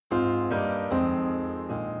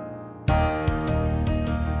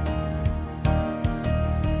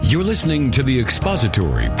You're listening to the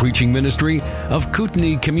expository preaching ministry of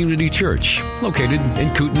Kootenai Community Church, located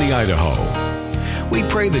in Kootenai, Idaho. We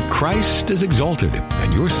pray that Christ is exalted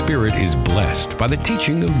and your spirit is blessed by the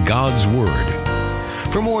teaching of God's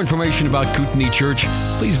Word. For more information about Kootenai Church,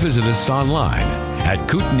 please visit us online at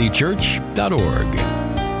kootenaichurch.org.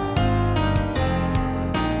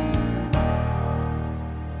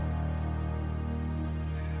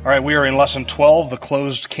 All right, we are in Lesson 12, the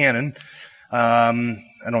closed canon.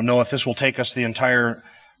 I don't know if this will take us the entire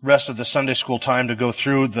rest of the Sunday school time to go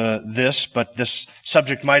through this, but this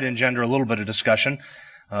subject might engender a little bit of discussion.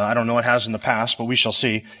 I don't know, it has in the past, but we shall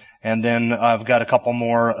see. And then I've got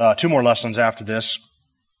two more lessons after this.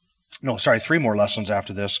 Three more lessons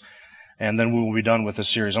after this. And then we will be done with this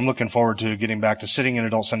series. I'm looking forward to getting back to sitting in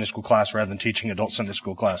adult Sunday school class rather than teaching adult Sunday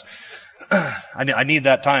school class. I need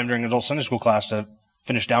that time during adult Sunday school class to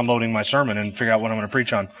finish downloading my sermon and figure out what I'm going to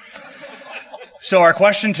preach on. So our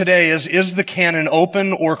question today is the canon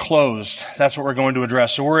open or closed? That's what we're going to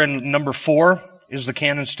address. So we're in number 4. Is the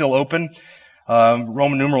canon still open?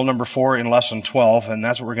 Roman numeral number 4 in lesson 12, and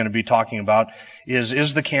that's what we're going to be talking about.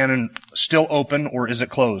 Is the canon still open or is it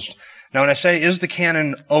closed? Now when I say is the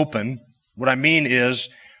canon open, what I mean is,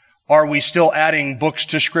 are we still adding books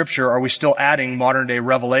to Scripture? Are we still adding modern day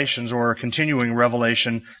revelations or continuing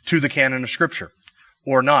revelation to the canon of Scripture?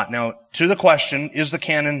 Or not? Now, to the question, is the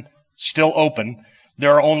canon still open?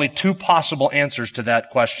 There are only 2 possible answers to that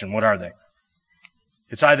question. What are they?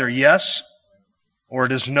 It's either yes or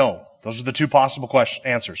it is no. Those are the 2 possible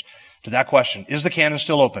answers to that question. Is the canon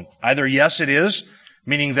still open? Either yes, it is,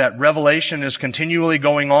 meaning that revelation is continually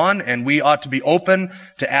going on and we ought to be open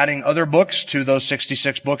to adding other books to those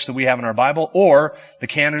 66 books that we have in our Bible, or the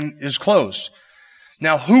canon is closed.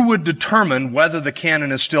 Now, who would determine whether the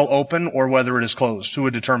canon is still open or whether it is closed? Who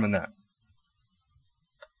would determine that?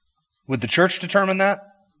 Would the church determine that?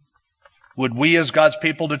 Would we as God's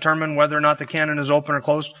people determine whether or not the canon is open or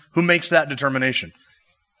closed? Who makes that determination?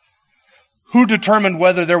 Who determined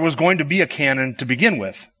whether there was going to be a canon to begin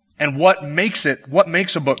with? And what makes a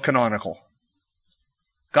book canonical?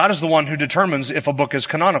 God is the one who determines if a book is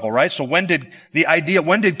canonical, right? So when did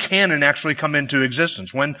canon actually come into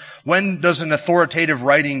existence? When does an authoritative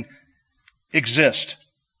writing exist?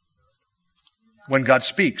 When God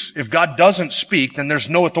speaks. If God doesn't speak, then there's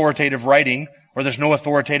no authoritative writing or there's no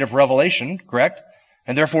authoritative revelation, correct?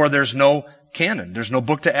 And therefore there's no canon. There's no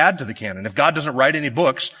book to add to the canon. If God doesn't write any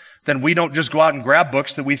books, then we don't just go out and grab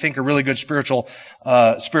books that we think are really good spiritual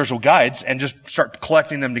guides and just start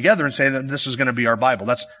collecting them together and say that this is going to be our Bible.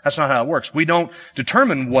 That's not how it works. We don't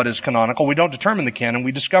determine what is canonical. We don't determine the canon.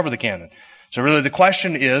 We discover the canon. So really the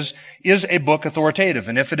question is a book authoritative?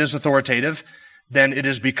 And if it is authoritative, then it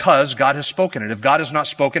is because God has spoken it. If God has not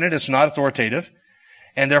spoken it, it's not authoritative,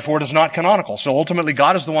 and therefore it is not canonical. So ultimately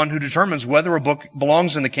God is the one who determines whether a book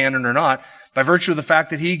belongs in the canon or not, by virtue of the fact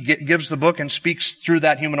that He gives the book and speaks through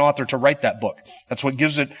that human author to write that book. That's what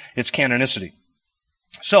gives it its canonicity.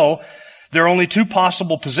 So, there are only 2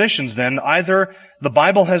 possible positions then. Either the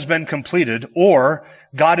Bible has been completed, or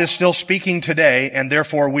God is still speaking today, and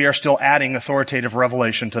therefore we are still adding authoritative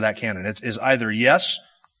revelation to that canon. It is either yes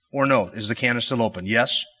or no. Is the canon still open?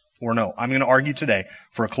 Yes or no? I'm going to argue today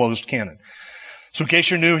for a closed canon. So in case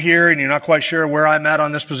you're new here and you're not quite sure where I'm at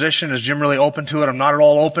on this position, is Jim really open to it? I'm not at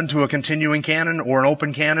all open to a continuing canon or an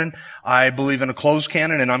open canon. I believe in a closed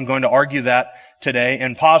canon, and I'm going to argue that today,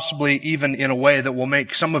 and possibly even in a way that will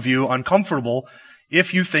make some of you uncomfortable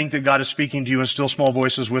if you think that God is speaking to you in still small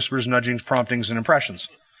voices, whispers, nudgings, promptings, and impressions.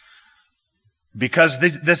 Because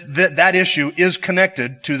that issue is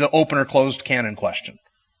connected to the open or closed canon question.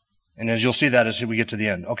 And as you'll see that as we get to the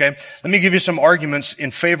end, okay? Let me give you some arguments in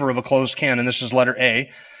favor of a closed canon. This is letter A.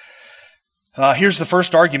 Here's the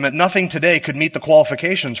first argument. Nothing today could meet the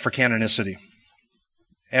qualifications for canonicity.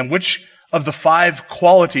 And which of the 5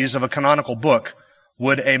 qualities of a canonical book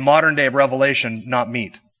would a modern day revelation not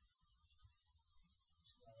meet?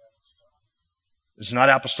 It's not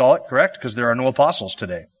apostolic, correct? Because there are no apostles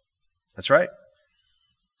today. That's right.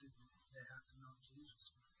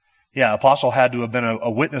 Yeah, apostle had to have been a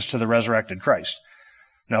witness to the resurrected Christ.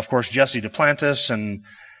 Now, of course, Jesse Duplantis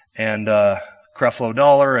and Creflo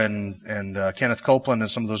Dollar and Kenneth Copeland and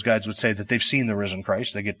some of those guys would say that they've seen the risen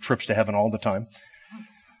Christ. They get trips to heaven all the time.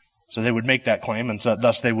 So they would make that claim, and so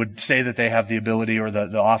thus they would say that they have the ability or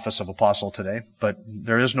the office of apostle today. But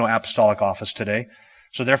there is no apostolic office today.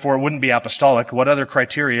 So therefore, it wouldn't be apostolic. What other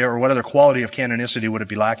criteria or what other quality of canonicity would it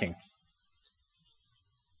be lacking?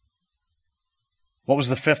 What was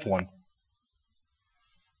the 5th one?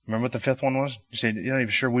 Remember what the 5th one was? You say, you're not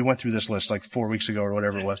even sure. We went through this list like 4 weeks ago or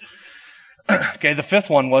whatever it was. Okay, the 5th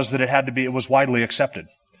one was that it was widely accepted.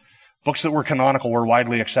 Books that were canonical were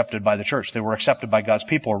widely accepted by the church. They were accepted by God's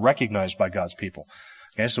people or recognized by God's people.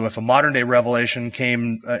 Okay, so if a modern day revelation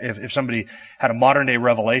came, if somebody had a modern day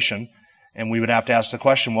revelation, and we would have to ask the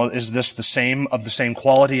question, well, is this the same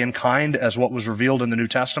quality and kind as what was revealed in the New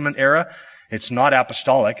Testament era? It's not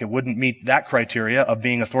apostolic. It wouldn't meet that criteria of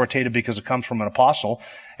being authoritative because it comes from an apostle.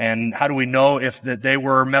 And how do we know if that they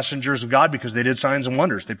were messengers of God? Because they did signs and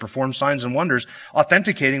wonders. They performed signs and wonders,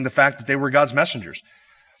 authenticating the fact that they were God's messengers.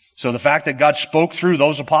 So the fact that God spoke through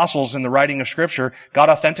those apostles in the writing of Scripture, God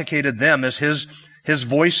authenticated them as His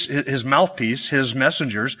voice, His mouthpiece, His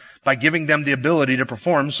messengers, by giving them the ability to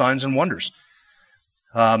perform signs and wonders.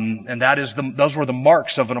 And those were the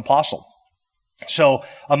marks of an apostle. So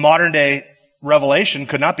a modern day revelation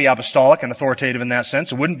could not be apostolic and authoritative in that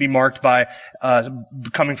sense. It wouldn't be marked by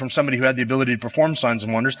coming from somebody who had the ability to perform signs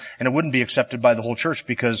and wonders, and it wouldn't be accepted by the whole church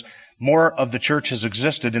because more of the church has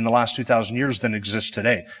existed in the last 2,000 years than exists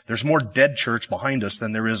today. There's more dead church behind us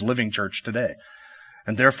than there is living church today.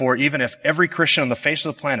 And therefore, even if every Christian on the face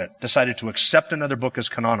of the planet decided to accept another book as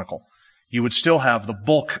canonical, you would still have the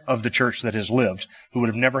bulk of the church that has lived who would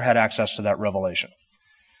have never had access to that revelation.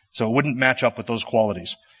 So it wouldn't match up with those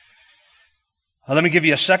qualities. Let me give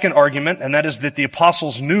you a second argument, and that is that the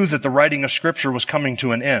apostles knew that the writing of Scripture was coming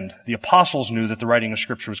to an end. The apostles knew that the writing of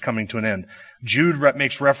Scripture was coming to an end. Jude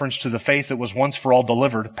makes reference to the faith that was once for all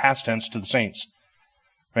delivered, past tense, to the saints.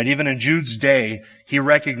 Right? Even in Jude's day, he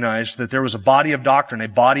recognized that there was a body of doctrine, a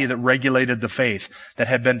body that regulated the faith that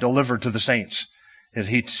had been delivered to the saints.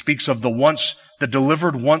 He speaks of the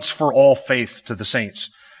delivered once for all faith to the saints.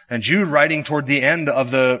 And Jude, writing toward the end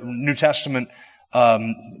of the New Testament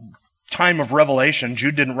time of revelation,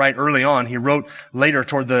 Jude didn't write early on. He wrote later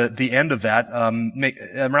toward the end of that,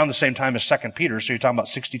 around the same time as 2 Peter. So you're talking about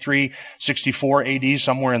 63, 64 AD,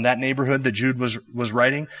 somewhere in that neighborhood that Jude was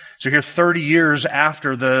writing. So here 30 years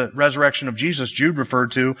after the resurrection of Jesus, Jude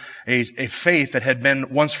referred to a faith that had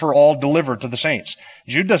been once for all delivered to the saints.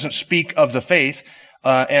 Jude doesn't speak of the faith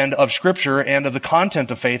and of Scripture and of the content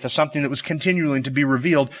of faith as something that was continuing to be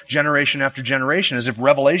revealed generation after generation, as if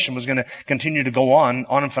revelation was going to continue to go on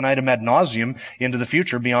infinitum ad nauseum into the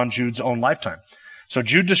future beyond Jude's own lifetime. So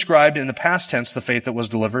Jude described in the past tense the faith that was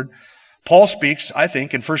delivered. Paul speaks, I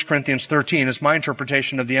think, in 1 Corinthians 13, is my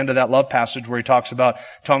interpretation of the end of that love passage where he talks about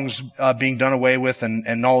tongues being done away with and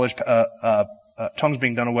knowledge, tongues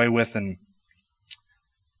being done away with and,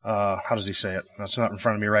 how does he say it? That's not in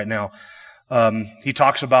front of me right now. He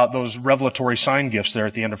talks about those revelatory sign gifts there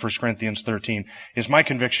at the end of 1 Corinthians 13. Is my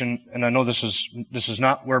conviction, and I know this is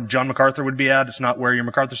not where John MacArthur would be at, it's not where your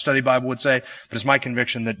MacArthur Study Bible would say, but it's my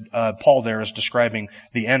conviction that Paul there is describing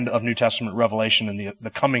the end of New Testament revelation and the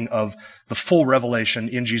coming of the full revelation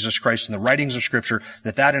in Jesus Christ and the writings of Scripture,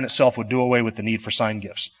 that in itself would do away with the need for sign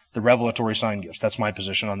gifts, the revelatory sign gifts. That's my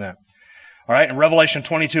position on that. All right, and Revelation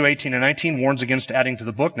 22, 18, and 19 warns against adding to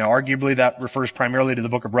the book. Now, arguably, that refers primarily to the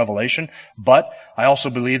book of Revelation, but I also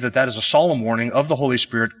believe that is a solemn warning of the Holy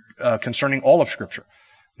Spirit concerning all of Scripture,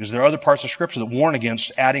 because there are other parts of Scripture that warn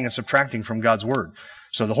against adding and subtracting from God's Word.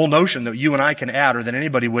 So the whole notion that you and I can add, or that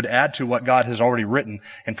anybody would add to what God has already written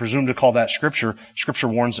and presume to call that Scripture, Scripture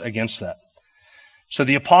warns against that. So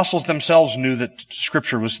the apostles themselves knew that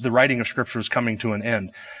the writing of Scripture was coming to an end.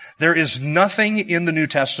 There is nothing in the New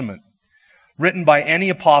Testament written by any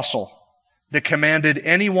apostle that commanded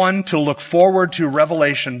anyone to look forward to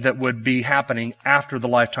revelation that would be happening after the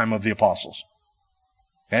lifetime of the apostles.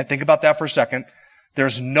 Okay, think about that for a second.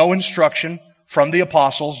 There's no instruction from the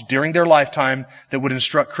apostles during their lifetime that would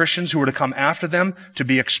instruct Christians who were to come after them to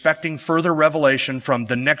be expecting further revelation from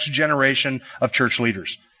the next generation of church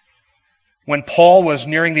leaders. When Paul was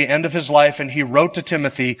nearing the end of his life and he wrote to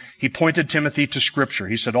Timothy, he pointed Timothy to Scripture.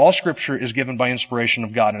 He said, all Scripture is given by inspiration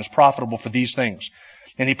of God and is profitable for these things.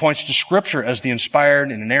 And he points to Scripture as the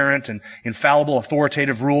inspired and inerrant and infallible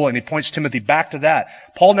authoritative rule, and he points Timothy back to that.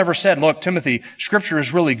 Paul never said, look, Timothy, Scripture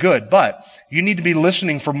is really good, but you need to be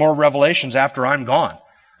listening for more revelations after I'm gone.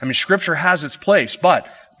 I mean, Scripture has its place, but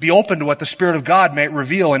be open to what the Spirit of God may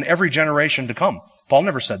reveal in every generation to come. Paul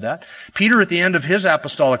never said that. Peter, at the end of his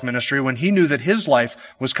apostolic ministry, when he knew that his life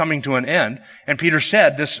was coming to an end, and Peter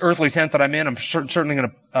said, this earthly tent that I'm in, I'm certainly going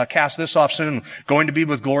to cast this off soon, going to be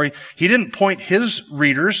with glory. He didn't point his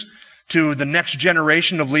readers to the next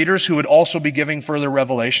generation of leaders who would also be giving further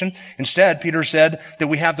revelation. Instead, Peter said that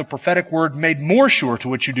we have the prophetic word made more sure, to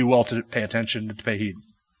which you do well to pay attention, to pay heed.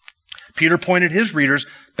 Peter pointed his readers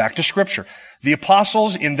back to Scripture. The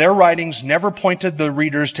apostles, in their writings, never pointed the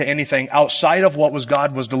readers to anything outside of what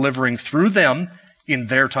God was delivering through them in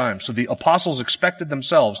their time. So the apostles expected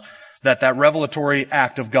themselves that revelatory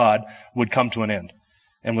act of God would come to an end,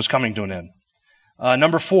 and was coming to an end.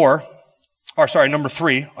 Number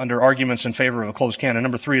three, under arguments in favor of a closed canon,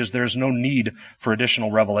 number three is there's no need for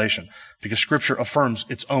additional revelation because Scripture affirms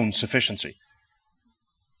its own sufficiency.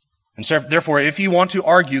 And so, therefore, if you want to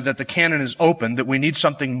argue that the canon is open, that we need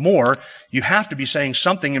something more, you have to be saying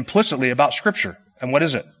something implicitly about Scripture. And what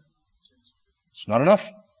is it? It's not enough.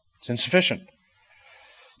 It's insufficient.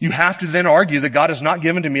 You have to then argue that God has not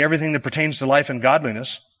given to me everything that pertains to life and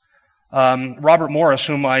godliness. Robert Morris,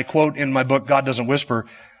 whom I quote in my book, God Doesn't Whisper,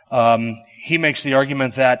 he makes the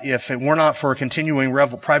argument that if it were not for continuing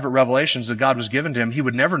private revelations that God was given to him, he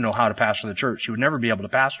would never know how to pastor the church. He would never be able to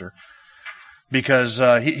pastor because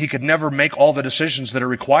he could never make all the decisions that are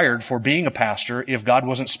required for being a pastor if God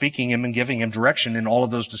wasn't speaking him and giving him direction in all of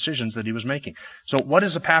those decisions that he was making. So what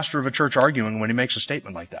is a pastor of a church arguing when he makes a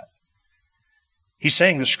statement like that? He's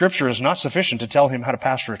saying that Scripture is not sufficient to tell him how to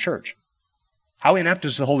pastor a church. How inept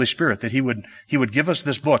is the Holy Spirit that He would give us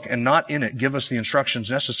this book and not in it give us the instructions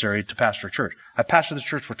necessary to pastor a church. I've pastored this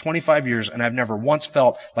church for 25 years and I've never once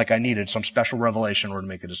felt like I needed some special revelation in order to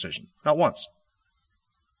make a decision. Not once.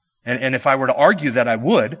 And if I were to argue that I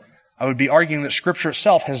would be arguing that Scripture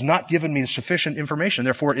itself has not given me sufficient information.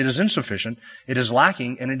 Therefore, it is insufficient, it is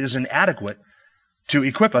lacking, and it is inadequate to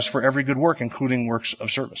equip us for every good work, including works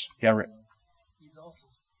of service. Yeah, Rick.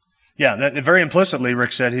 Yeah, that very implicitly,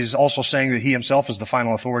 Rick said, he's also saying that he himself is the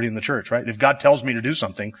final authority in the church, right? If God tells me to do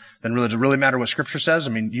something, then really, does it really matter what Scripture says?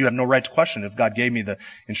 I mean, you have no right to question if God gave me the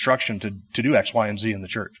instruction to do X, Y, and Z in the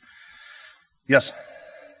church. Yes?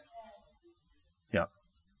 Yeah.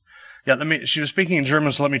 Yeah, she was speaking in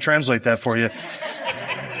German, so let me translate that for you.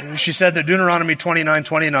 She said that Deuteronomy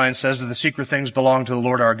 29:29 says that the secret things belong to the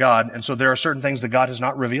Lord our God, and so there are certain things that God has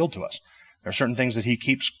not revealed to us. There are certain things that He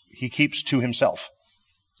keeps to Himself.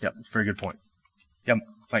 Yep, very good point. Yep,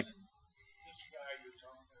 Mike. This guy you're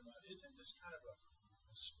talking about, isn't this kind of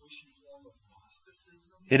a squishy form of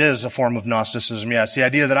Gnosticism? It is a form of Gnosticism, yeah. It's the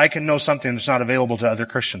idea that I can know something that's not available to other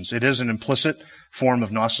Christians. It is an implicit form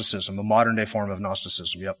of Gnosticism, a modern-day form of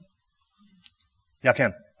Gnosticism, yep. Yeah,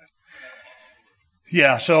 Ken.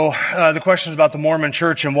 Yeah, so the question is about the Mormon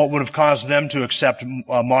Church and what would have caused them to accept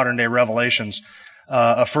modern-day revelations,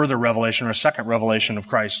 a further revelation or a second revelation of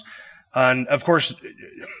Christ. And, of course,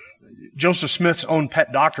 Joseph Smith's own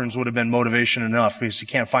pet doctrines would have been motivation enough because he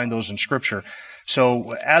can't find those in Scripture.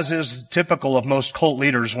 So, as is typical of most cult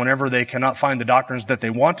leaders, whenever they cannot find the doctrines that they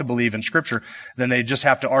want to believe in Scripture, then they just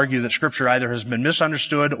have to argue that Scripture either has been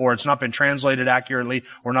misunderstood or it's not been translated accurately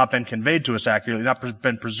or not been conveyed to us accurately, not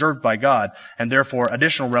been preserved by God, and therefore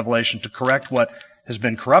additional revelation to correct what has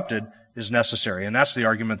been corrupted is necessary. And that's the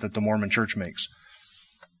argument that the Mormon Church makes.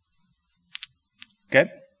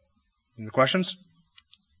 Okay? Any questions?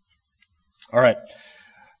 All right.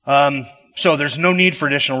 So there's no need for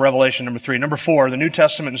additional revelation, number 3. Number 4, the New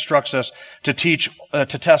Testament instructs us to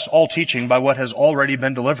test all teaching by what has already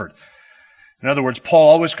been delivered. In other words, Paul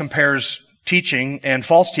always compares teaching and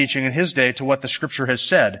false teaching in his day to what the Scripture has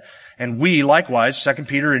said. And we, likewise, 2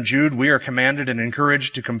 Peter and Jude, we are commanded and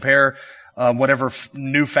encouraged to compare whatever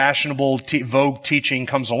new fashionable vogue teaching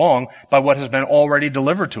comes along by what has been already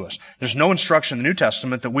delivered to us. There's no instruction in the New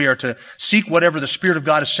Testament that we are to seek whatever the Spirit of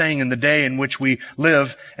God is saying in the day in which we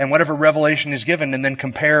live and whatever revelation is given and then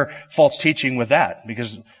compare false teaching with that.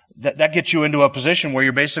 Because that gets you into a position where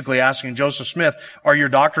you're basically asking Joseph Smith, are your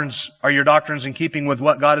doctrines in keeping with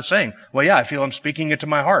what God is saying? Well, yeah, I feel I'm speaking it to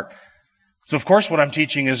my heart. So of course what I'm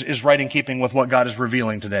teaching is right in keeping with what God is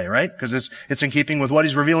revealing today, right? Because it's in keeping with what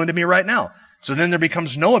He's revealing to me right now. So then there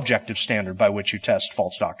becomes no objective standard by which you test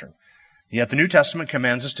false doctrine. Yet the New Testament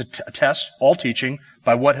commands us to test all teaching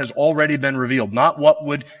by what has already been revealed, not what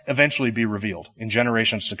would eventually be revealed in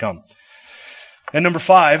generations to come. And number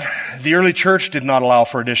 5, the early church did not allow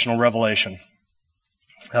for additional revelation.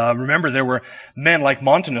 Remember, there were men like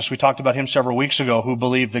Montanus, we talked about him several weeks ago, who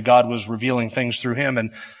believed that God was revealing things through him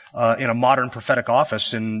and in a modern prophetic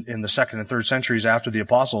office in the 2nd and 3rd centuries after the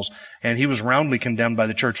apostles. And he was roundly condemned by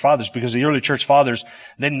the church fathers because the early church fathers,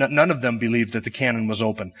 none of them believed that the canon was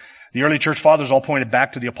open. The early church fathers all pointed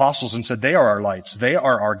back to the apostles and said, they are our lights. They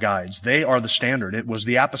are our guides. They are the standard. It was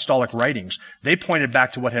the apostolic writings. They pointed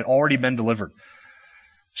back to what had already been delivered.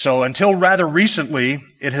 So until rather recently,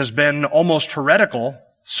 it has been almost heretical,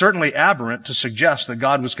 certainly aberrant, to suggest that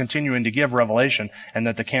God was continuing to give revelation and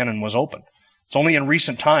that the canon was open. It's only in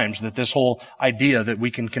recent times that this whole idea that we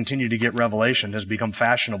can continue to get revelation has become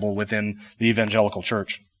fashionable within the evangelical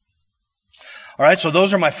church. All right, so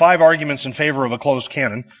those are my 5 arguments in favor of a closed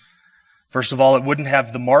canon. First of all, it wouldn't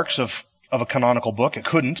have the marks of of a canonical book. It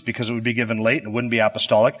couldn't, because it would be given late and it wouldn't be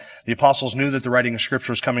apostolic. The apostles knew that the writing of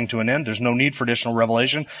Scripture was coming to an end. There's no need for additional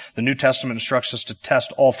revelation. The New Testament instructs us to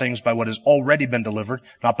test all things by what has already been delivered,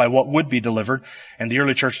 not by what would be delivered. And the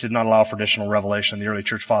early church did not allow for additional revelation. The early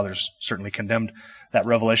church fathers certainly condemned that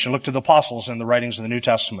revelation. Look to the apostles and the writings of the New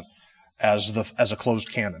Testament as a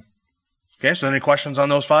closed canon. Okay, so any questions on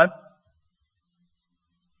those 5?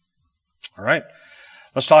 All right.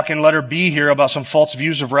 Let's talk in letter B here about some false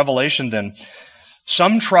views of Revelation then.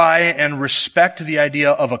 Some try and respect the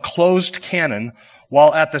idea of a closed canon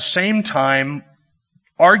while at the same time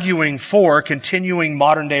arguing for continuing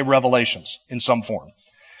modern day revelations in some form.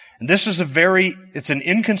 And this is it's an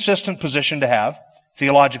inconsistent position to have,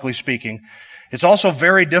 theologically speaking. It's also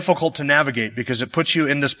very difficult to navigate because it puts you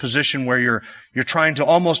in this position where you're trying to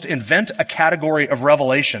almost invent a category of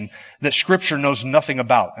revelation that Scripture knows nothing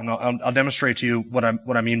about. And I'll demonstrate to you what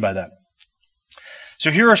I mean by that.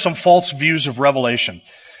 So here are some false views of Revelation.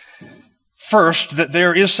 First, that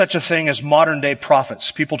there is such a thing as modern day prophets.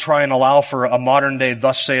 People try and allow for a modern day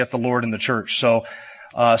 "thus saith the Lord" in the church. So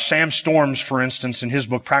Sam Storms, for instance, in his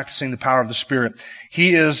book, Practicing the Power of the Spirit,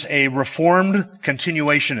 he is a reformed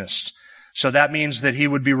continuationist. So that means that he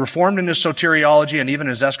would be reformed in his soteriology and even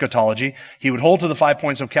his eschatology. He would hold to the 5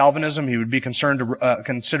 points of Calvinism. He would be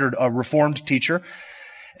considered a reformed teacher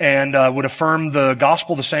and would affirm the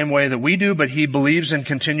gospel the same way that we do, but he believes in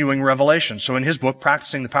continuing revelation. So in his book,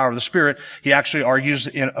 Practicing the Power of the Spirit, he actually argues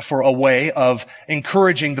for a way of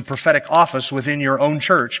encouraging the prophetic office within your own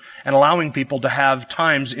church and allowing people to have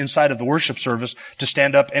times inside of the worship service to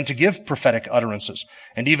stand up and to give prophetic utterances.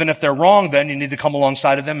 And even if they're wrong, then you need to come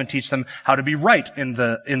alongside of them and teach them how to be right in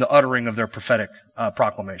the uttering of their prophetic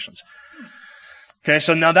proclamations. Okay,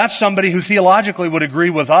 so now that's somebody who theologically would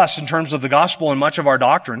agree with us in terms of the gospel and much of our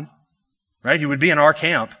doctrine, right? He would be in our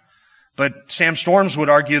camp. But Sam Storms would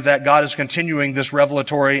argue that God is continuing this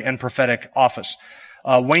revelatory and prophetic office.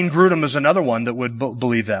 Wayne Grudem is another one that would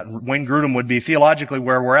believe that. Wayne Grudem would be theologically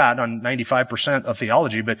where we're at on 95% of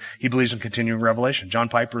theology, but he believes in continuing revelation. John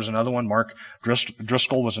Piper is another one. Mark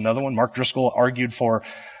Driscoll was another one. Mark Driscoll argued for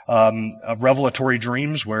revelatory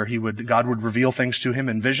dreams where God would reveal things to him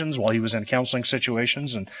in visions while he was in counseling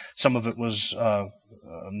situations, and some of it was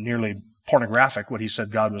nearly pornographic, what he said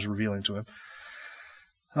God was revealing to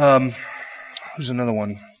him. Who's another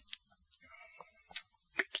one?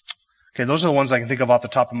 Okay, those are the ones I can think of off the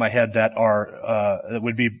top of my head that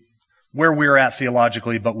would be where we're at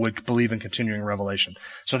theologically, but would believe in continuing revelation.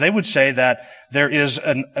 So they would say that there is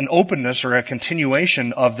an openness or a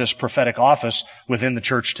continuation of this prophetic office within the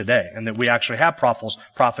church today, and that we actually have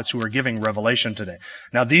prophets who are giving revelation today.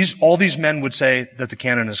 Now all these men would say that the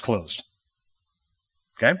canon is closed.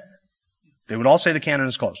 Okay? They would all say the canon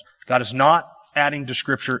is closed. God is not adding to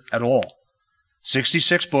Scripture at all.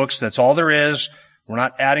 66 books, that's all there is. We're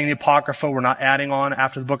not adding the Apocrypha. We're not adding on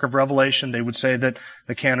after the book of Revelation. They would say that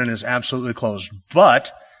the canon is absolutely closed.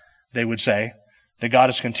 But they would say that God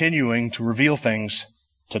is continuing to reveal things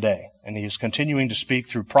today. And He is continuing to speak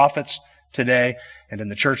through prophets today and in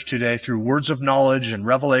the church today through words of knowledge and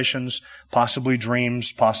revelations, possibly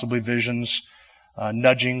dreams, possibly visions,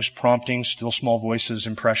 nudgings, promptings, still small voices,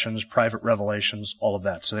 impressions, private revelations, all of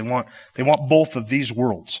that. So they want both of these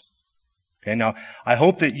worlds. Okay, now, I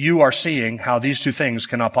hope that you are seeing how these two things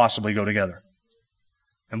cannot possibly go together.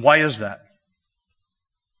 And why is that?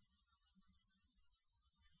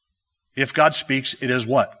 If God speaks, it is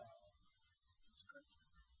what?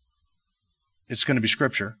 It's going to be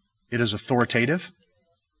Scripture. It is authoritative.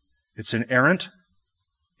 It's inerrant.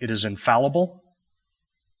 It is infallible.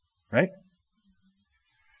 Right?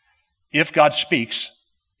 If God speaks,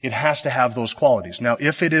 it has to have those qualities. Now,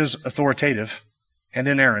 if it is authoritative and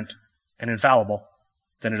inerrant and infallible,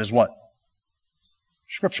 then it is what?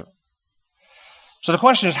 Scripture. So the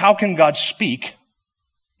question is, how can God speak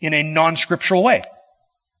in a non-scriptural way?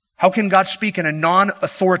 How can God speak in a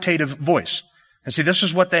non-authoritative voice? And see, this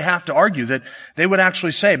is what they have to argue, that they would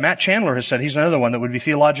actually say, Matt Chandler has said, he's another one that would be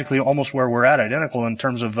theologically almost where we're at, identical in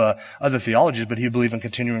terms of other theologies, but he would believe in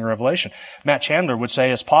continuing revelation. Matt Chandler would say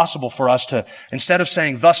it's possible for us to, instead of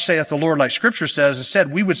saying, "Thus saith the Lord," like Scripture says,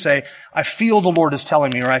 instead we would say, "I feel the Lord is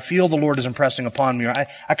telling me," or "I feel the Lord is impressing upon me," or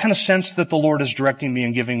I kind of sense that the Lord is directing me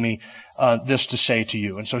and giving me this to say to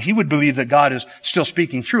you. And so he would believe that God is still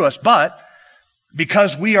speaking through us, but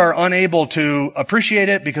because we are unable to appreciate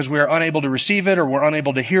it, because we are unable to receive it, or we're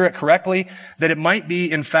unable to hear it correctly, that it might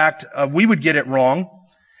be, in fact, we would get it wrong,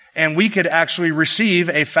 and we could actually receive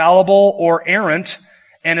a fallible or errant,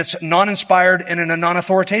 and it's non-inspired and in a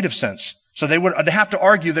non-authoritative sense. So they have to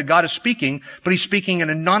argue that God is speaking, but He's speaking in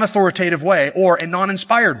a non-authoritative way or a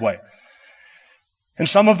non-inspired way. And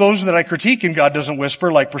some of those that I critique in God Doesn't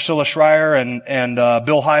Whisper, like Priscilla Schreier and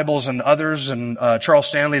Bill Hybels and others and Charles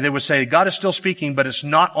Stanley, they would say God is still speaking, but it's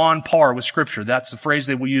not on par with Scripture. That's the phrase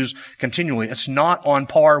they will use continually. It's not on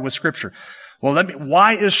par with Scripture. Well,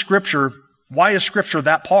 why is Scripture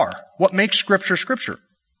that par? What makes Scripture Scripture?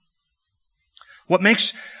 What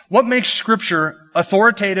makes Scripture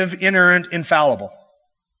authoritative, inerrant, infallible?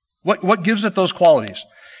 What gives it those qualities?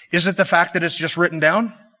 Is it the fact that it's just written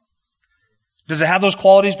down? Does it have those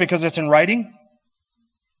qualities because it's in writing?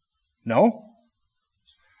 No.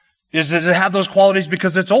 Does it have those qualities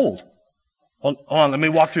because it's old? Hold on, let me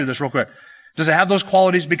walk through this real quick. Does it have those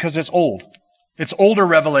qualities because it's old? It's older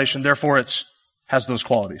revelation, therefore it has those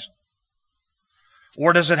qualities.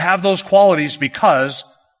 Or does it have those qualities because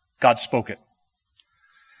God spoke it?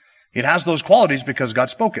 It has those qualities because God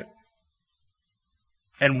spoke it.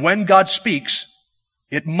 And when God speaks,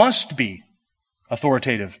 it must be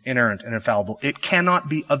authoritative, inerrant, and infallible. It cannot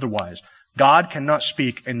be otherwise. God cannot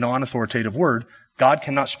speak a non-authoritative word. God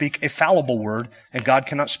cannot speak a fallible word. And God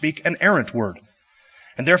cannot speak an errant word.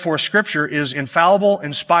 And therefore, Scripture is infallible,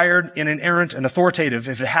 inspired, and inerrant, and authoritative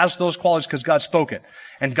if it has those qualities because God spoke it.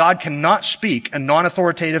 And God cannot speak a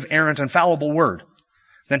non-authoritative, errant, and fallible word.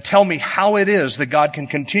 Then tell me how it is that God can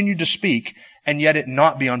continue to speak and yet it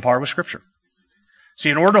not be on par with Scripture. See,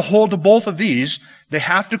 in order to hold to both of these, they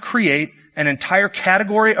have to create an entire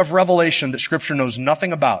category of revelation that Scripture knows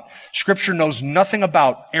nothing about. Scripture knows nothing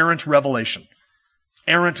about errant revelation.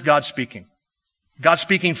 Errant God speaking. God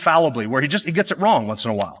speaking fallibly, where he gets it wrong once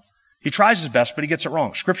in a while. He tries his best, but he gets it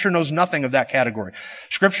wrong. Scripture knows nothing of that category.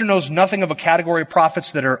 Scripture knows nothing of a category of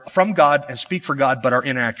prophets that are from God and speak for God, but are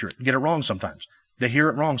inaccurate. Get it wrong sometimes. They hear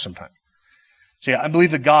it wrong sometimes. See, I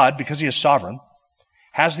believe that God, because he is sovereign,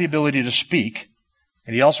 has the ability to speak.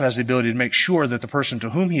 And he also has the ability to make sure that the person to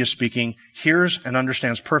whom he is speaking hears and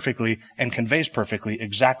understands perfectly and conveys perfectly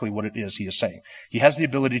exactly what it is he is saying. He has the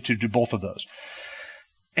ability to do both of those.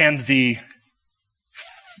 And the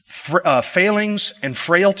failings and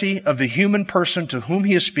frailty of the human person to whom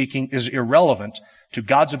he is speaking is irrelevant to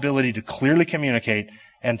God's ability to clearly communicate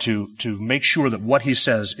and to make sure that what he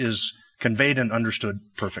says is conveyed and understood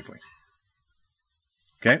perfectly.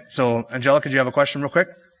 Okay, so Angelica, do you have a question real quick?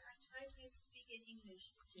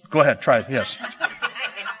 Go ahead, try it, yes.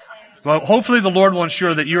 Well, hopefully the Lord will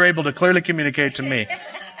ensure that you're able to clearly communicate to me.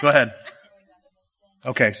 Go ahead.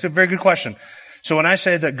 Okay, it's a very good question. So when I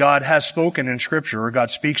say that God has spoken in Scripture, or God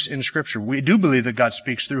speaks in Scripture, we do believe that God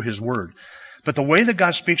speaks through His Word. But the way that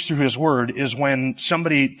God speaks through His Word is when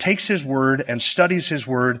somebody takes His Word and studies His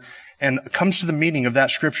Word and comes to the meaning of that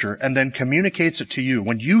Scripture and then communicates it to you.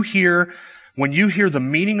 When you hear the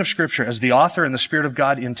meaning of Scripture as the author and the Spirit of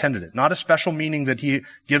God intended it, not a special meaning that He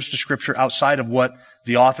gives to Scripture outside of what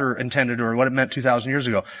the author intended or what it meant 2,000 years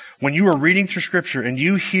ago. When you are reading through Scripture and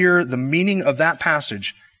you hear the meaning of that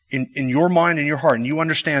passage in your mind and your heart and you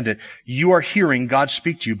understand it, you are hearing God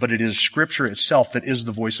speak to you, but it is Scripture itself that is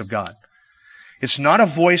the voice of God. It's not a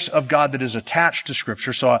voice of God that is attached to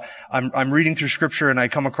Scripture. So I'm reading through Scripture and I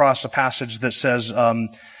come across a passage that says,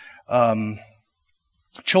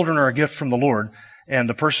 children are a gift from the Lord, and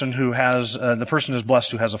the person is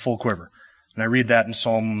blessed who has a full quiver. And I read that in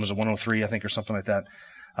Psalms 103, I think, or something like that.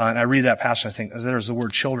 And I read that passage, I think, there's the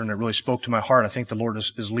word children that really spoke to my heart. I think the Lord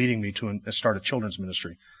is leading me to start a children's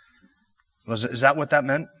ministry. Is that what that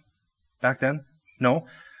meant back then? No?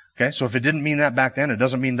 Okay, so if it didn't mean that back then, it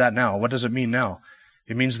doesn't mean that now. What does it mean now?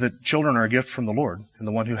 It means that children are a gift from the Lord, and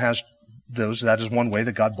the one who has those, that is one way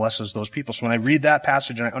that God blesses those people. So when I read that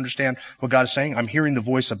passage and I understand what God is saying, I'm hearing the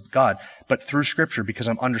voice of God, but through Scripture because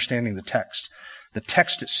I'm understanding the text. The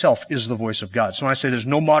text itself is the voice of God. So when I say there's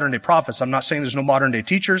no modern day prophets, I'm not saying there's no modern day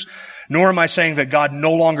teachers, nor am I saying that God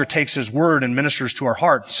no longer takes His Word and ministers to our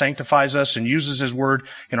heart, sanctifies us and uses His Word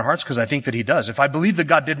in our hearts, because I think that He does. If I believed that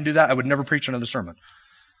God didn't do that, I would never preach another sermon.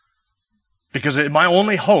 Because my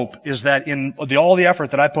only hope is that in all the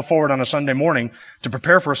effort that I put forward on a Sunday morning to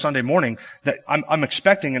prepare for a Sunday morning, that I'm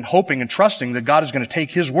expecting and hoping and trusting that God is going to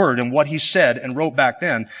take His Word and what He said and wrote back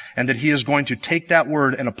then, and that He is going to take that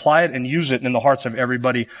Word and apply it and use it in the hearts of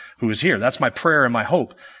everybody who is here. That's my prayer and my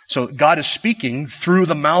hope. So God is speaking through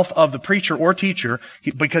the mouth of the preacher or teacher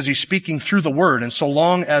because He's speaking through the Word. And so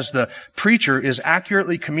long as the preacher is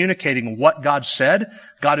accurately communicating what God said,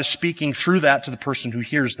 God is speaking through that to the person who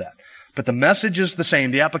hears that. But the message is the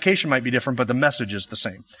same. The application might be different, but the message is the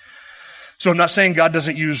same. So I'm not saying God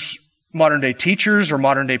doesn't use modern day teachers or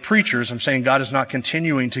modern day preachers. I'm saying God is not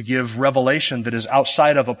continuing to give revelation that is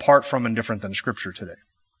outside of, apart from, and different than Scripture today.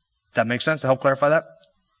 That makes sense? To help clarify that?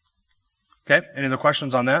 Okay. Any other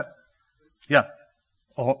questions on that? Yeah.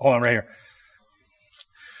 Oh, hold on right here.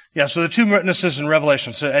 Yeah, so the two witnesses in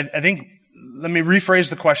Revelation. So I think, let me rephrase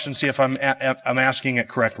the question, see if I'm asking it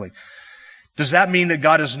correctly. Does that mean that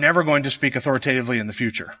God is never going to speak authoritatively in the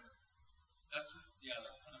future?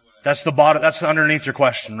 That's the bottom, that's underneath your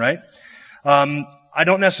question, right? I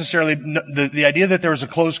don't necessarily, the idea that there is a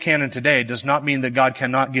closed canon today does not mean that God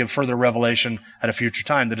cannot give further revelation at a future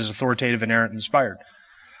time that is authoritative, inerrant, and inspired.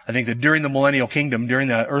 I think that during the millennial kingdom, during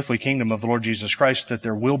the earthly kingdom of the Lord Jesus Christ, that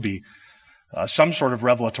there will be some sort of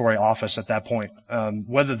revelatory office at that point.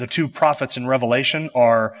 Whether the two prophets in Revelation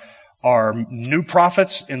are new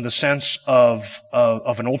prophets in the sense of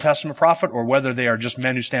an Old Testament prophet, or whether they are just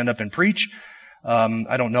men who stand up and preach,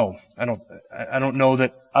 I don't know. I don't know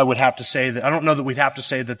that I would have to say that. I don't know that we'd have to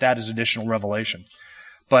say that that is additional revelation.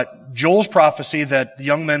 But Joel's prophecy that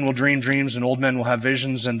young men will dream dreams and old men will have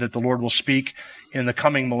visions, and that the Lord will speak in the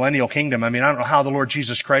coming millennial kingdom. I mean, I don't know how the Lord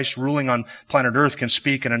Jesus Christ ruling on planet Earth can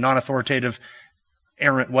speak in a non-authoritative,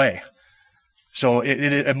 errant way. So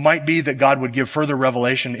it might be that God would give further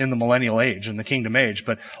revelation in the millennial age, in the kingdom age.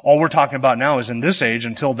 But all we're talking about now is in this age,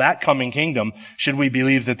 until that coming kingdom, should we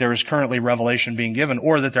believe that there is currently revelation being given,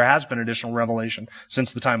 or that there has been additional revelation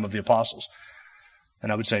since the time of the apostles? And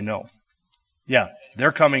I would say no. Yeah,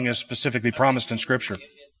 their coming is specifically promised in Scripture.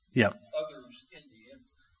 Yeah.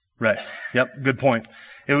 Right. Yep, good point.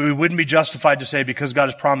 We wouldn't be justified to say because God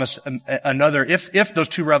has promised another, if those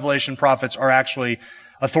two revelation prophets are actually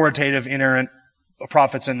authoritative, inerrant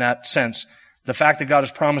prophets in that sense, the fact that God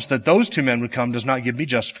has promised that those two men would come does not give me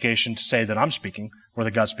justification to say that I'm speaking or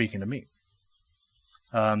that God's speaking to me.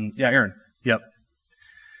 Yeah, Aaron. Yep.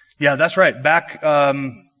 Yeah, that's right. Back,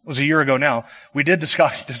 was a year ago now, we did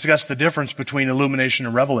discuss the difference between illumination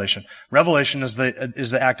and revelation. Revelation is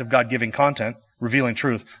the act of God giving content, revealing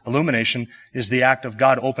truth. Illumination is the act of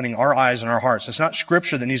God opening our eyes and our hearts. It's not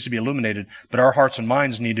Scripture that needs to be illuminated, but our hearts and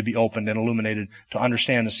minds need to be opened and illuminated to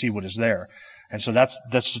understand and see what is there. And so that's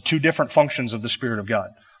the two different functions of the Spirit of God.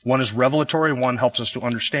 One is revelatory, one helps us to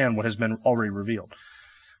understand what has been already revealed.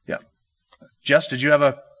 Yeah. Jess, did you have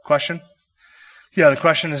a question? Yeah, the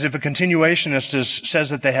question is, if a continuationist says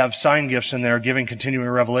that they have sign gifts and they're giving continuing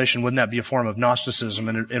revelation, wouldn't that be a form of Gnosticism?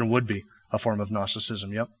 And it would be a form of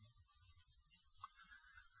Gnosticism, yep.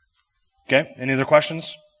 Okay, any other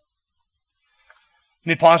questions? Let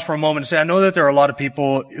me pause for a moment and say, I know that there are a lot of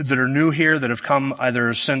people that are new here that have come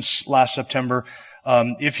either since last September.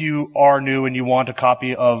 If you are new and you want a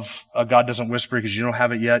copy of God Doesn't Whisper because you don't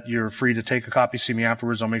have it yet, you're free to take a copy, see me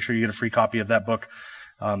afterwards. I'll make sure you get a free copy of that book.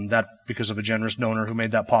 That because of a generous donor who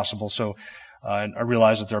made that possible. So I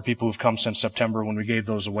realize that there are people who've come since September when we gave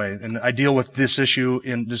those away. And I deal with this issue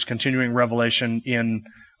in this continuing revelation in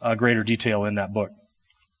greater detail in that book.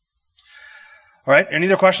 All right, any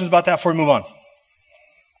other questions about that before we move on?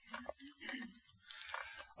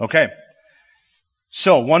 Okay.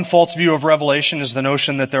 So one false view of Revelation is the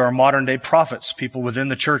notion that there are modern day prophets, people within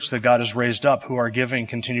the church that God has raised up who are giving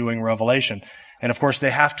continuing revelation. And of course, they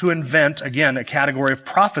have to invent, again, a category of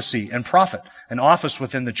prophecy and prophet, an office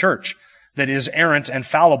within the church that is errant and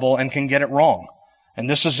fallible and can get it wrong. And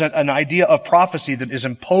this is an idea of prophecy that is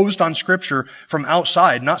imposed on Scripture from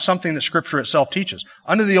outside, not something that Scripture itself teaches.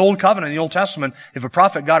 Under the Old Covenant, in the Old Testament, if a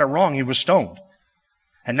prophet got it wrong, he was stoned.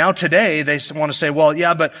 And now today, they want to say, well,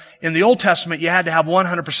 yeah, but in the Old Testament, you had to have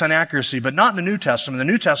 100% accuracy, but not in the New Testament. In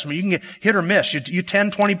the New Testament, you can get hit or miss. You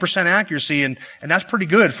 10, 20% accuracy, and that's pretty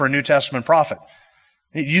good for a New Testament prophet.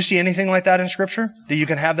 Do you see anything like that in Scripture? That you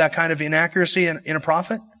can have that kind of inaccuracy in a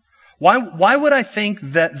prophet? Why would I think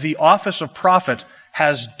that the office of prophet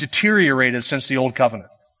has deteriorated since the Old Covenant?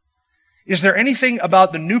 Is there anything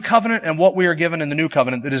about the New Covenant and what we are given in the New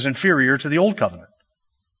Covenant that is inferior to the Old Covenant?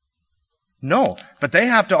 No, but they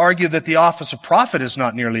have to argue that the office of prophet is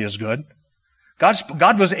not nearly as good.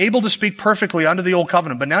 God was able to speak perfectly under the Old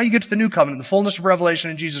Covenant, but now you get to the New Covenant, the fullness of revelation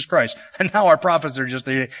in Jesus Christ, and now our prophets are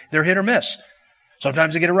they're hit or miss.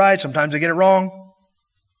 Sometimes they get it right, sometimes they get it wrong.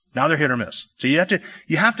 Now they're hit or miss. So you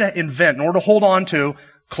have to invent, in order to hold on to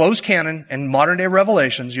closed canon and modern day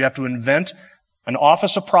revelations, you have to invent an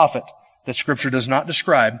office of prophet that Scripture does not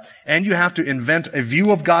describe, and you have to invent a view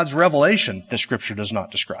of God's revelation that Scripture does not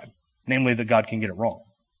describe. Namely, that God can get it wrong.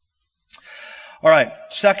 All right.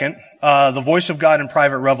 Second, the voice of God in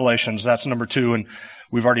private revelations. That's number 2, and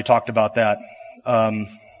we've already talked about that. All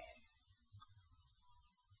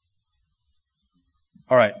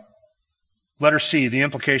right. Letter C, the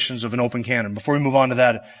implications of an open canon. Before we move on to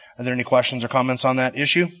that, are there any questions or comments on that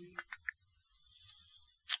issue?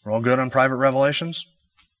 We're all good on private revelations?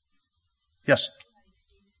 Yes.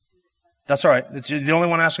 That's all right. You're the only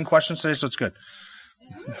one asking questions today, so it's good.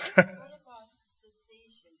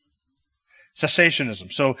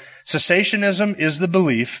 Cessationism. So cessationism is the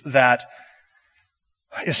belief that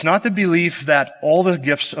it's not the belief that all the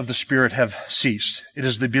gifts of the Spirit have ceased. It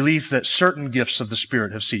is the belief that certain gifts of the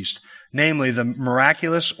Spirit have ceased, namely the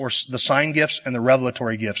miraculous or the sign gifts and the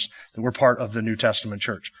revelatory gifts that were part of the New Testament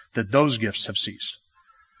church, that those gifts have ceased.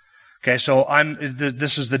 Okay, so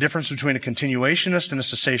this is the difference between a continuationist and a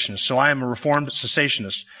cessationist. So I am a Reformed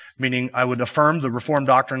cessationist, meaning I would affirm the Reformed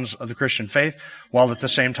doctrines of the Christian faith, while at the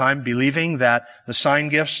same time believing that the sign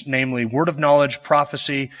gifts, namely word of knowledge,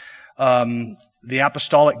 prophecy, the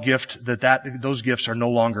apostolic gift, those gifts are no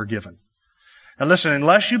longer given. Now listen,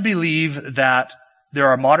 unless you believe that there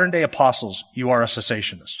are modern day apostles, you are a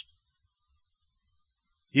cessationist.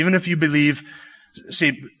 Even if you believe,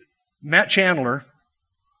 see, Matt Chandler,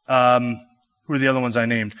 who are the other ones I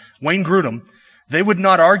named, Wayne Grudem, they would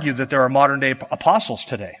not argue that there are modern day apostles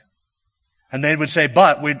today. And they would say,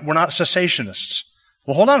 but we're not cessationists.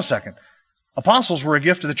 Well, hold on a second. Apostles were a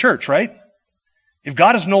gift to the church, right? If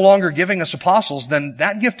God is no longer giving us apostles, then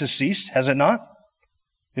that gift has ceased, has it not?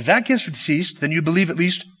 If that gift has ceased, then you believe at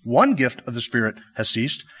least one gift of the Spirit has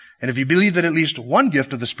ceased. And if you believe that at least one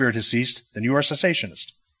gift of the Spirit has ceased, then you are a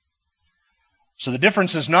cessationist. So the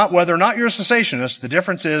difference is not whether or not you're a cessationist. The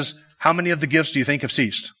difference is how many of the gifts do you think have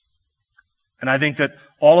ceased? And I think that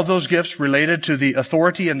all of those gifts related to the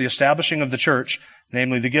authority and the establishing of the church,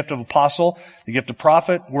 namely the gift of apostle, the gift of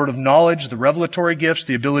prophet, word of knowledge, the revelatory gifts,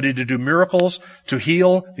 the ability to do miracles, to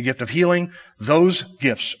heal, the gift of healing, those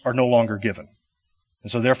gifts are no longer given.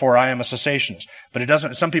 And so therefore I am a cessationist. But it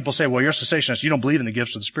doesn't, some people say, well, you're a cessationist, you don't believe in the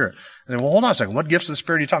gifts of the Spirit. And then, well, hold on a second, what gifts of the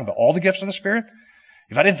Spirit are you talking about? All the gifts of the Spirit?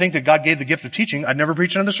 If I didn't think that God gave the gift of teaching, I'd never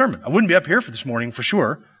preach another sermon. I wouldn't be up here for this morning for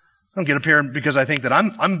sure. I don't get up here because I think that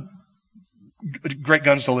I'm great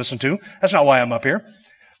guns to listen to. That's not why I'm up here.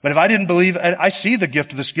 But if I didn't believe, I see the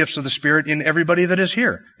gifts of the Spirit in everybody that is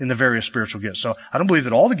here in the various spiritual gifts. So I don't believe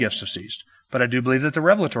that all the gifts have ceased, but I do believe that the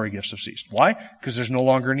revelatory gifts have ceased. Why? Because there's no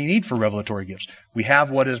longer any need for revelatory gifts. We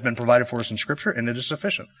have what has been provided for us in Scripture, and it is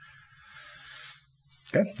sufficient.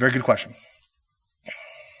 Okay, very good question.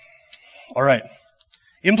 All right.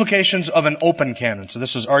 Implications of an open canon. So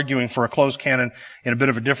this is arguing for a closed canon in a bit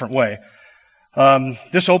of a different way.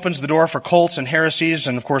 This opens the door for cults and heresies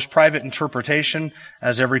and, of course, private interpretation,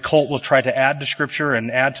 as every cult will try to add to Scripture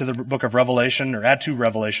and add to the book of Revelation, or add to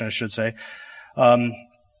Revelation, I should say.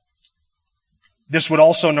 This would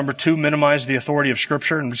also, number 2, minimize the authority of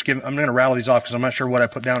Scripture. I'm going to rattle these off because I'm not sure what I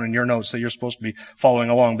put down in your notes that you're supposed to be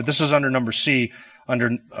following along. But this is under number C,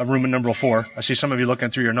 under Roman numeral 4. I see some of you looking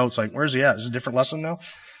through your notes like, where's he at? Is it a different lesson now?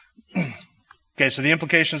 Okay, so the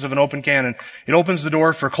implications of an open canon. It opens the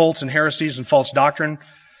door for cults and heresies and false doctrine.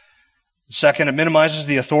 Second, it minimizes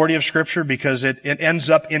the authority of Scripture because it ends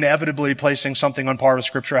up inevitably placing something on par with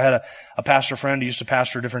Scripture. I had a pastor friend who used to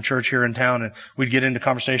pastor a different church here in town, and we'd get into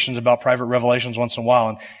conversations about private revelations once in a while,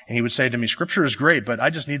 and he would say to me, Scripture is great, but I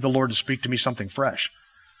just need the Lord to speak to me something fresh.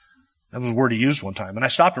 That was a word he used one time. And I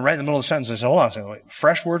stopped him right in the middle of the sentence. I said, hold on a second, wait,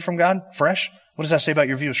 fresh word from God? Fresh? What does that say about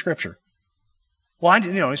your view of Scripture? Well,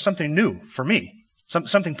 it's something new for me.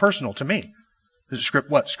 Something personal to me.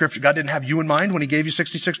 Scripture? God didn't have you in mind when He gave you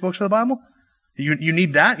 66 books of the Bible? You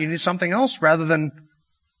need that? You need something else rather than,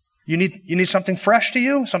 you need something fresh to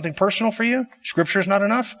you? Something personal for you? Scripture is not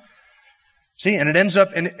enough? See, and it ends up,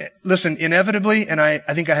 listen, inevitably, and I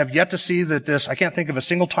think I have yet to see that I can't think of a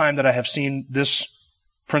single time that I have seen this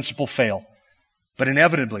principle fail. But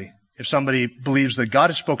inevitably, if somebody believes that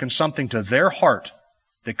God has spoken something to their heart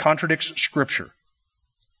that contradicts Scripture,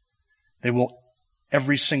 they will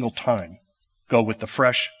every single time go with the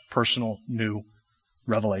fresh, personal, new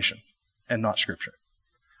revelation and not Scripture.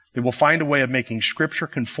 They will find a way of making Scripture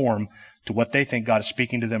conform to what they think God is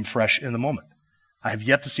speaking to them fresh in the moment. I have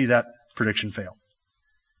yet to see that prediction fail.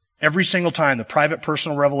 Every single time the private,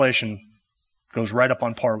 personal revelation goes right up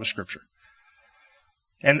on par with Scripture.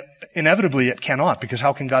 And inevitably it cannot, because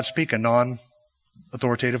how can God speak a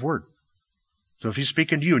non-authoritative word? So if He's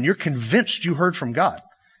speaking to you and you're convinced you heard from God,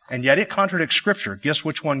 and yet it contradicts Scripture, guess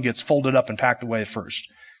which one gets folded up and packed away first?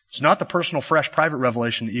 It's not the personal, fresh, private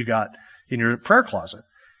revelation that you got in your prayer closet.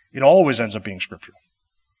 It always ends up being Scripture.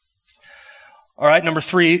 All right, number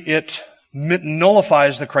 3, it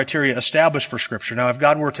nullifies the criteria established for Scripture. Now, if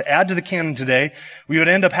God were to add to the canon today, we would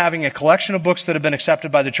end up having a collection of books that have been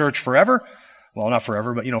accepted by the church forever. Well, not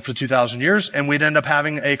forever, but, for 2,000 years. And we'd end up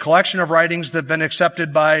having a collection of writings that have been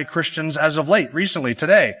accepted by Christians as of late, recently,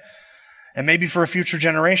 today. And maybe for a future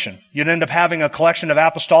generation. You'd end up having a collection of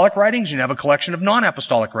apostolic writings. You'd have a collection of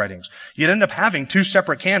non-apostolic writings. You'd end up having 2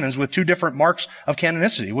 separate canons with 2 different marks of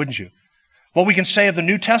canonicity, wouldn't you? What we can say of the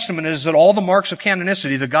New Testament is that all the marks of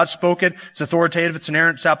canonicity, that God spoke it, it's authoritative, it's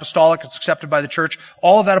inerrant, it's apostolic, it's accepted by the church,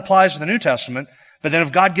 all of that applies to the New Testament. But then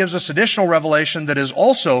if God gives us additional revelation that is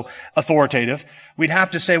also authoritative, we'd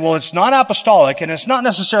have to say, well, it's not apostolic, and it's not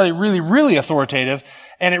necessarily really authoritative,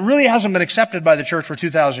 and it really hasn't been accepted by the church for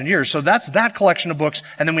 2,000 years. So that's that collection of books,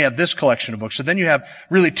 and then we have this collection of books. So then you have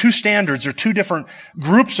really two standards, or two different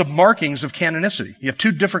groups of markings of canonicity. You have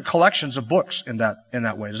two different collections of books in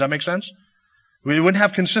that way. Does that make sense? We wouldn't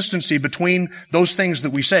have consistency between those things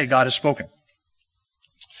that we say God has spoken.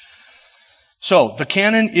 So, the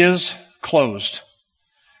canon is closed.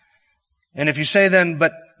 And if you say then,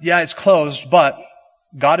 but yeah, it's closed, but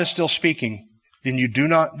God is still speaking, then you do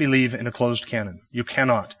not believe in a closed canon. You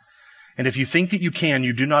cannot. And if you think that you can,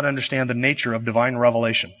 you do not understand the nature of divine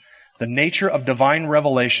revelation. The nature of divine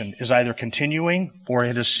revelation is either continuing or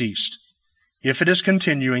it has ceased. If it is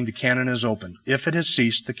continuing, the canon is open. If it has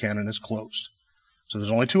ceased, the canon is closed. So there's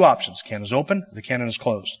only two options. The canon is open, the canon is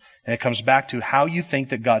closed. And it comes back to how you think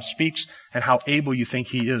that God speaks and how able you think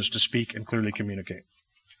He is to speak and clearly communicate.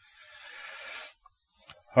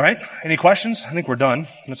 All right, any questions? I think we're done.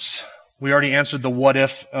 We already answered the what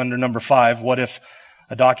if under number 5. What if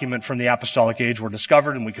a document from the apostolic age were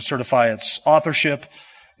discovered and we could certify its authorship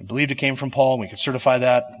and believed it came from Paul, and we could certify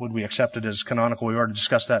that? Would we accept it as canonical? We already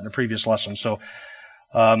discussed that in a previous lesson. So,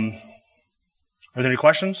 are there any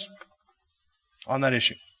questions on that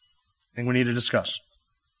issue? Anything we need to discuss?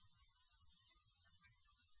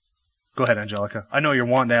 Go ahead, Angelica. I know you're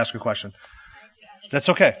wanting to ask a question. That's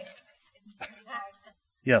okay.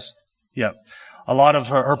 Yes. Yeah. A lot of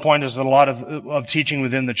her point is that a lot of teaching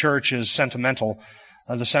within the church is sentimental,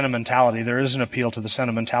 the sentimentality. There is an appeal to the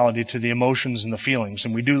sentimentality, to the emotions and the feelings.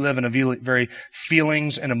 And we do live in a very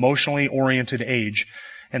feelings and emotionally oriented age.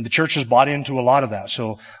 And the church has bought into a lot of that.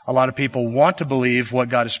 So a lot of people want to believe what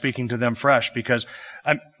God is speaking to them fresh because,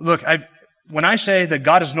 when I say that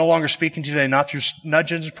God is no longer speaking today, not through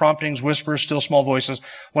nudges, promptings, whispers, still small voices,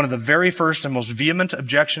 one of the very first and most vehement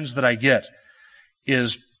objections that I get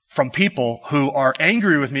is from people who are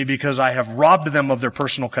angry with me because I have robbed them of their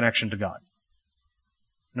personal connection to God.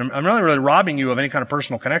 And I'm really robbing you of any kind of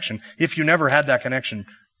personal connection if you never had that connection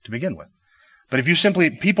to begin with. But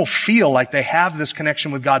if people feel like they have this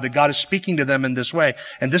connection with God, that God is speaking to them in this way,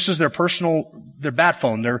 and this is their bat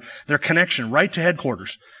phone, their connection right to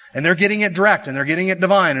headquarters. And they're getting it direct, and they're getting it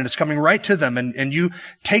divine, and it's coming right to them. And you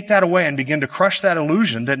take that away and begin to crush that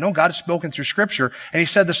illusion that, no, God has spoken through Scripture, and He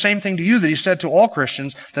said the same thing to you that He said to all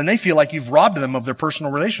Christians, then they feel like you've robbed them of their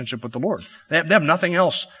personal relationship with the Lord. They have nothing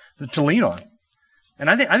else to lean on. And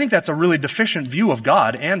I think that's a really deficient view of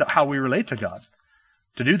God and how we relate to God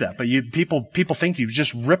to do that. But people think you've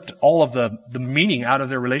just ripped all of the meaning out of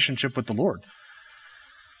their relationship with the Lord.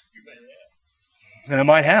 And I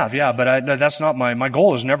might have, yeah, but that's not my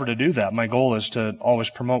goal is never to do that. My goal is to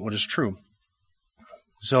always promote what is true.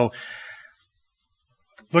 So,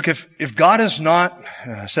 look, if God is not,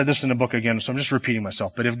 I said this in the book again, so I'm just repeating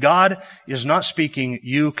myself, but if God is not speaking,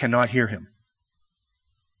 you cannot hear Him.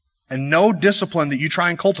 And no discipline that you try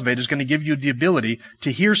and cultivate is going to give you the ability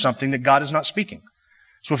to hear something that God is not speaking.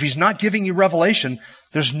 So if He's not giving you revelation,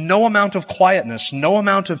 there's no amount of quietness, no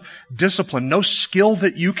amount of discipline, no skill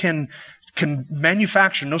that you can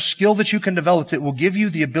manufacture, no skill that you can develop that will give you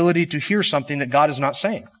the ability to hear something that God is not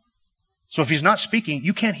saying. So if He's not speaking,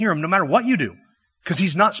 you can't hear Him no matter what you do, because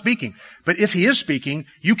He's not speaking. But if He is speaking,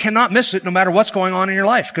 you cannot miss it no matter what's going on in your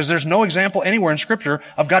life, because there's no example anywhere in Scripture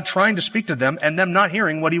of God trying to speak to them and them not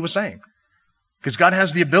hearing what He was saying. Because God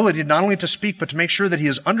has the ability not only to speak, but to make sure that He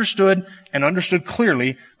is understood and understood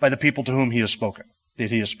clearly by the people to whom He has spoken, that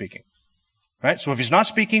He is speaking. Right? So if He's not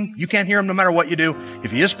speaking, you can't hear Him no matter what you do.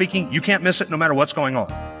 If He is speaking, you can't miss it no matter what's going on.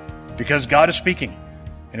 Because God is speaking.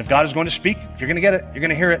 And if God is going to speak, you're going to get it. You're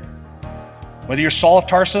going to hear it. Whether you're Saul of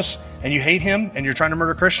Tarsus and you hate him and you're trying to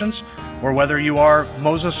murder Christians, or whether you are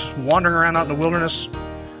Moses wandering around out in the wilderness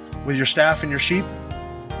with your staff and your sheep,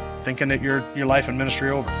 thinking that your life and ministry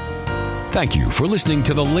are over. Thank you for listening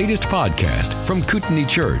to the latest podcast from Kootenai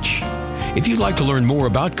Church. If you'd like to learn more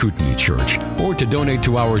about Kootenai Church or to donate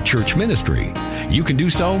to our church ministry, you can do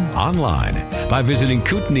so online by visiting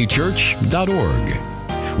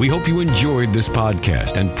kootenaichurch.org. We hope you enjoyed this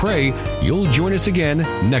podcast and pray you'll join us again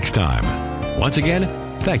next time. Once again,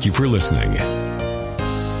 thank you for listening.